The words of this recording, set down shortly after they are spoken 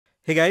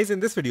Hey guys, in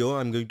this video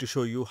I'm going to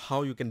show you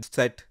how you can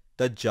set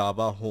the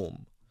Java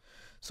home.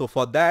 So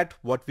for that,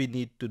 what we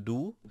need to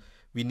do,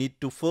 we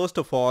need to first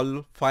of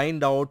all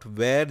find out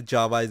where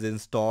Java is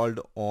installed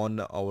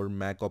on our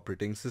Mac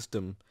operating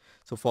system.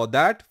 So for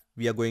that,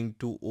 we are going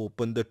to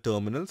open the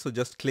terminal. So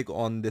just click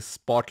on this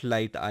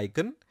spotlight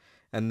icon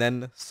and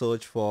then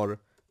search for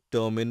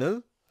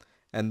terminal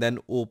and then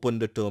open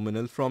the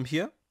terminal from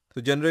here. So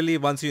generally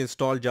once you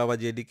install Java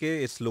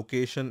JDK, its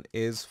location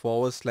is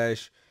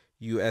 /usr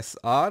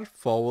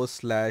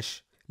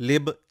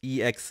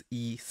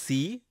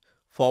 /libexec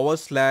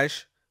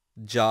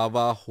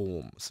 /java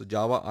home. So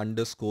Java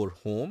underscore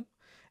home,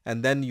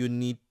 and then you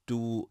need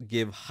to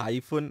give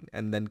hyphen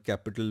and then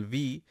capital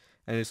V,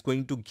 and it's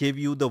going to give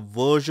you the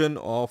version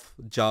of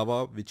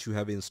Java which you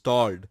have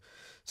installed.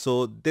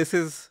 So this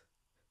is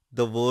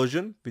the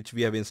version which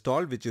we have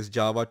installed, which is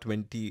Java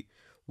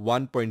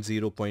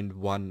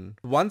 21.0.1.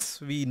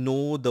 Once we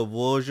know the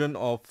version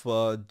of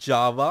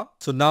Java,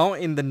 so now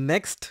in the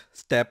next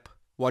step,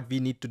 what we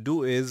need to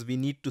do is we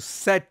need to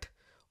set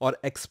or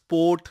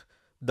export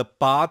the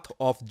path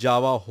of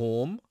Java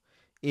home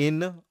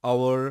in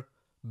our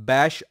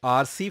bash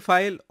rc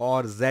file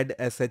or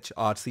ZSH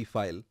rc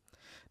file.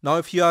 Now,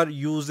 if you are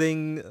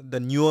using the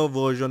newer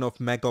version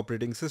of Mac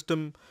operating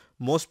system,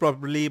 most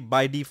probably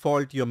by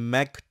default your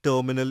Mac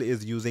terminal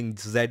is using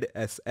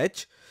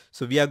ZSH.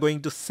 So we are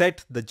going to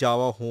set the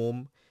Java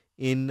home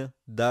in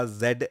the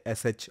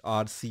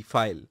ZSHRC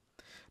file.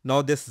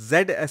 Now this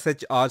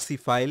ZSHRC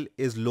file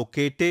is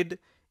located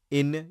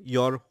in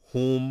your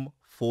home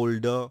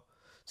folder.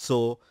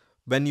 So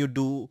when you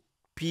do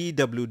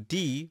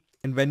pwd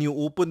and when you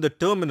open the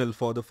terminal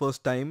for the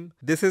first time,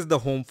 this is the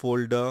home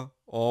folder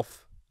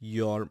of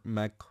your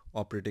Mac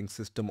operating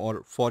system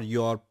or for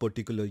your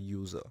particular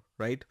user,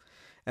 right?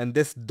 And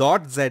this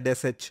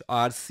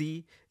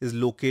 .zshrc is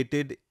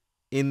located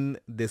in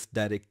this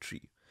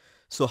directory.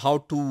 So how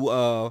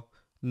to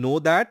know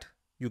that?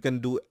 You can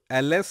do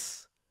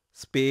ls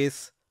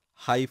space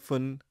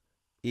hyphen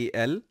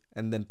al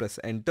and then press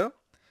enter,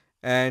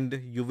 and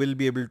you will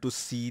be able to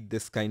see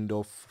this kind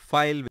of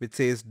file which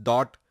says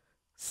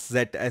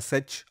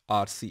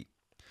 .zshrc.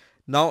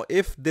 Now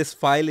if this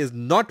file is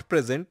not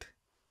present,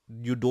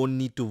 you don't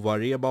need to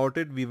worry about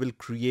it. We will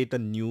create a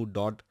new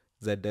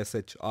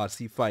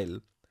 .zshrc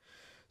file.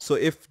 So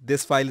if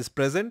this file is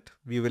present,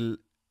 we will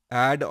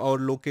add our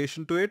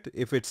location to it.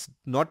 If it's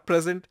not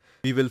present,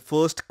 we will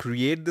first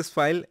create this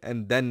file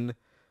and then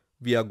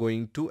we are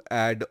going to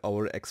add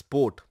our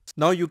export.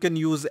 Now you can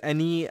use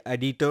any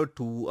editor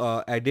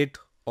to edit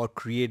or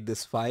create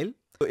this file.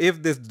 So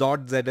if this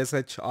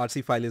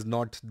 .zshrc file is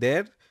not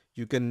there,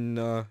 you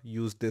can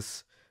use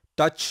this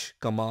touch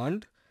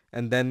command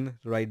and then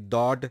write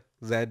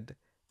 .zshrc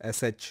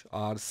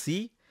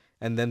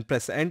and then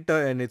press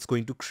enter, and it's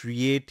going to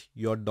create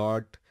your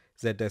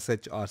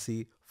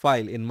 .zshrc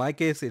file. In my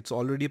case, it's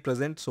already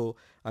present, so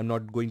I'm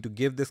not going to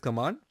give this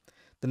command.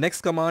 The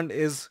next command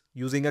is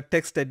using a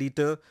text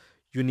editor.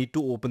 You need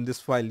to open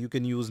this file. You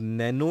can use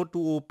nano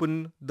to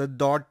open the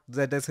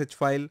 .zsh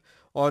file,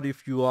 or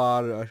if you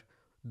are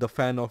the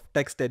fan of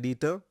text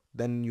editor,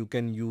 then you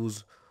can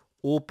use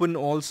open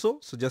also.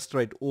 So just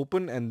write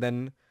open and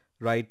then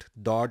write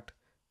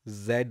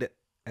 .zshrc,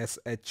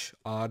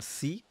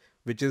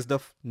 which is the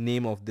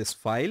name of this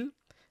file,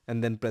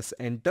 and then press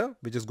enter,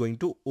 which is going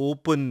to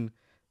open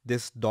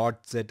this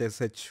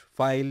 .zsh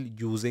file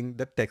using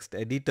the text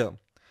editor.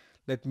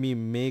 Let me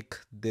make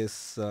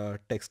this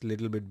text a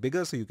little bit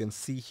bigger so you can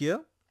see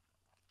here.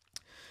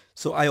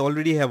 So I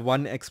already have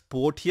one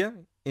export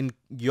here. In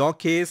your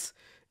case,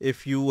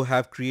 if you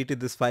have created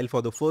this file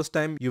for the first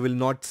time, you will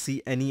not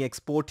see any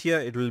export here.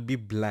 It will be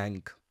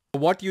blank.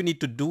 What you need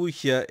to do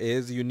here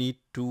is you need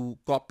to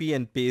copy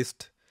and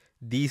paste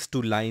these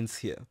two lines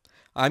here.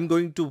 I'm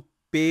going to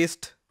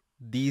paste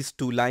these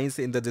two lines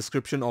in the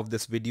description of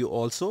this video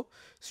also,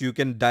 so you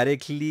can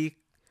directly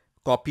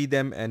copy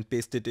them and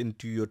paste it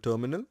into your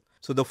terminal.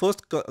 So the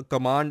first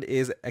command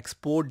is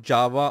export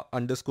java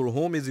underscore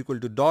home is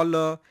equal to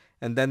 $,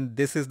 and then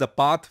this is the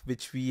path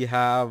which we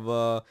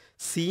have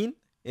seen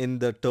in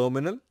the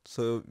terminal.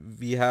 So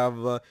we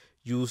have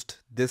used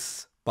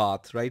this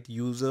path, right?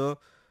 User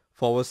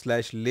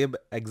 /lib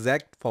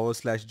exec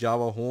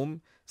 /java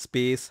home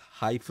space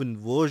hyphen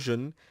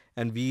version,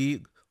 and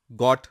we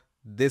got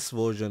this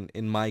version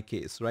in my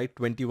case, right?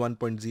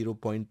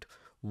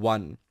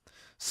 21.0.1.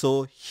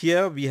 So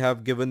here we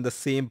have given the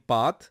same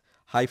path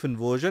hyphen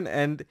version,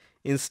 and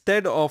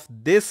instead of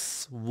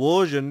this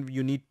version,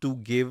 you need to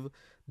give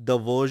the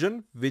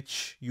version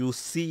which you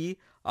see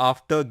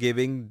after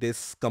giving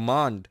this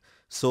command.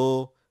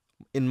 So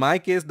in my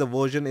case, the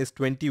version is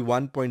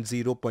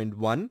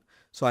 21.0.1.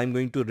 So I'm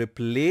going to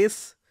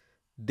replace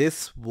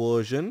this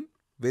version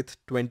with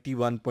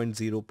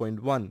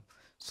 21.0.1.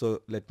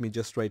 So let me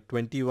just write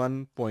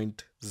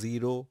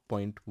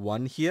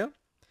 21.0.1 here.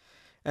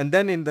 And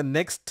then in the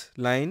next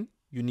line,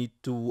 you need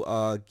to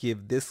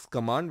give this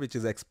command, which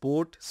is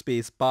export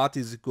space path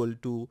is equal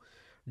to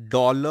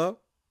 $java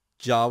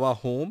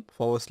home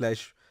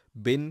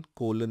 /bin :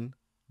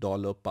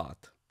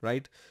 $path.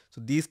 right?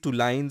 So these two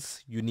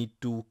lines you need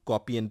to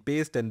copy and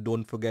paste, and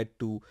don't forget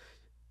to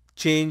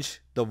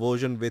change the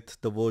version with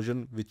the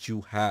version which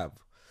you have.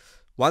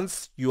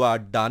 Once you are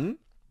done,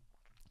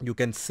 you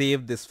can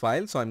save this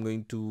file. So I'm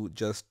going to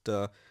just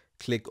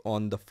click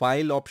on the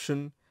file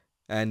option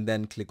and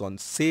then click on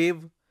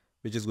save,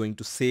 which is going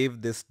to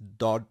save this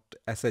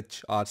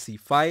 .shrc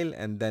file,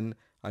 and then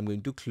I'm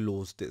going to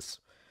close this.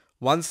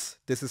 Once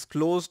this is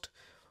closed,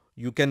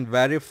 you can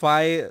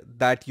verify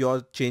that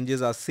your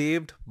changes are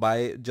saved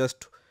by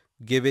just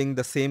giving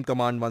the same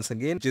command once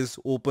again, which is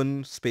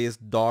open space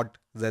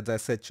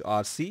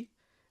 .zshrc,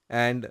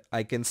 and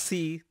I can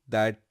see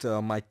that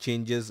my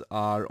changes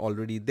are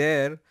already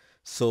there.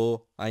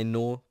 So I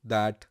know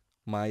that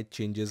my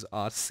changes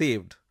are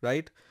saved,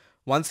 right?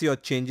 Once your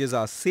changes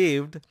are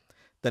saved,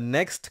 the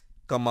next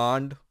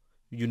command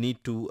you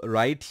need to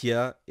write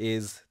here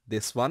is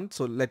this one.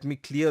 So let me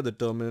clear the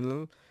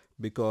terminal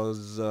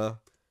because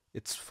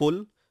it's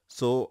full.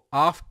 So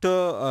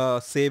after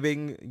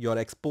saving your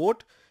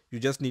export, you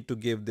just need to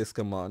give this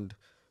command,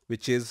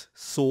 which is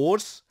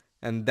source,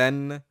 and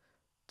then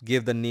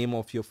give the name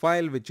of your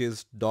file, which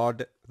is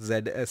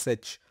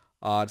 .zshrc,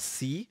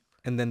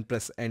 and then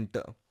press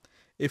enter.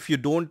 If you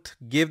don't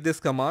give this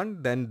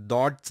command, then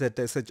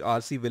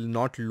 .zshrc will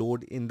not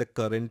load in the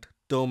current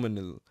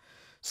terminal.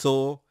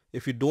 So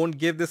if you don't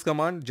give this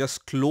command,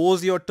 just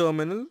close your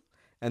terminal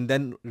and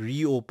then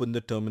reopen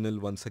the terminal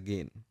once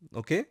again.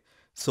 Okay,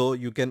 so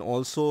you can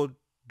also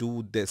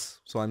do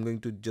this. So I'm going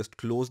to just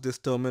close this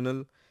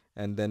terminal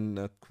and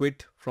then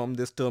quit from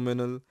this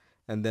terminal,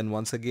 and then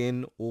once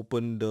again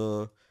open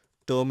the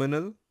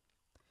terminal.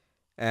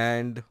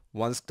 And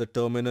once the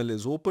terminal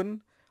is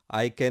open,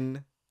 I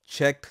can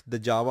check the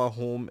Java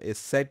home is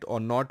set or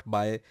not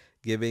by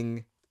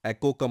giving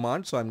echo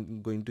command. So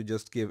I'm going to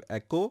just give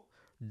echo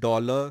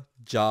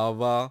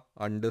 $java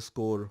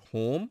underscore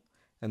home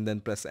and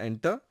then press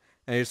enter,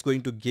 and it's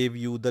going to give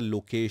you the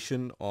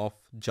location of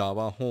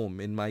Java home.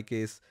 In my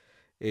case,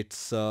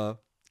 it's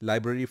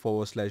library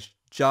 /java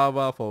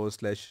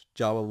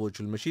 /java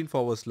virtual machine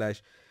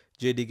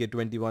 /jdk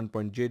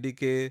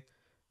 21.jdk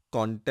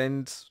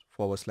contents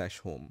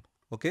 /home.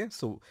 Okay,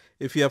 so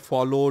if you have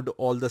followed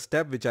all the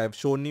steps which I have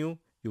shown you,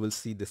 you will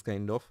see this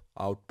kind of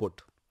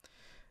output.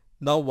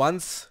 Now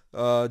once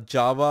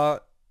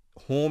Java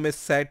home is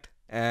set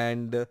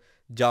and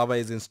Java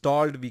is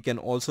installed, we can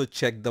also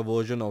check the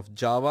version of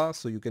Java.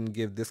 So you can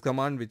give this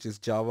command, which is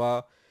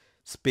java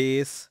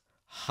space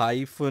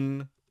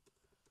hyphen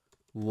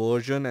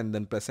version, and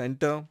then press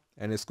enter,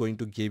 and it's going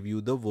to give you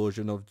the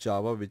version of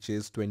Java, which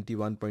is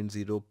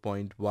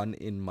 21.0.1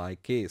 in my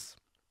case.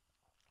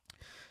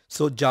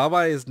 So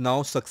Java is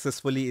now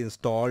successfully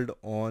installed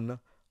on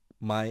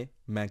my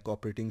Mac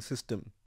operating system.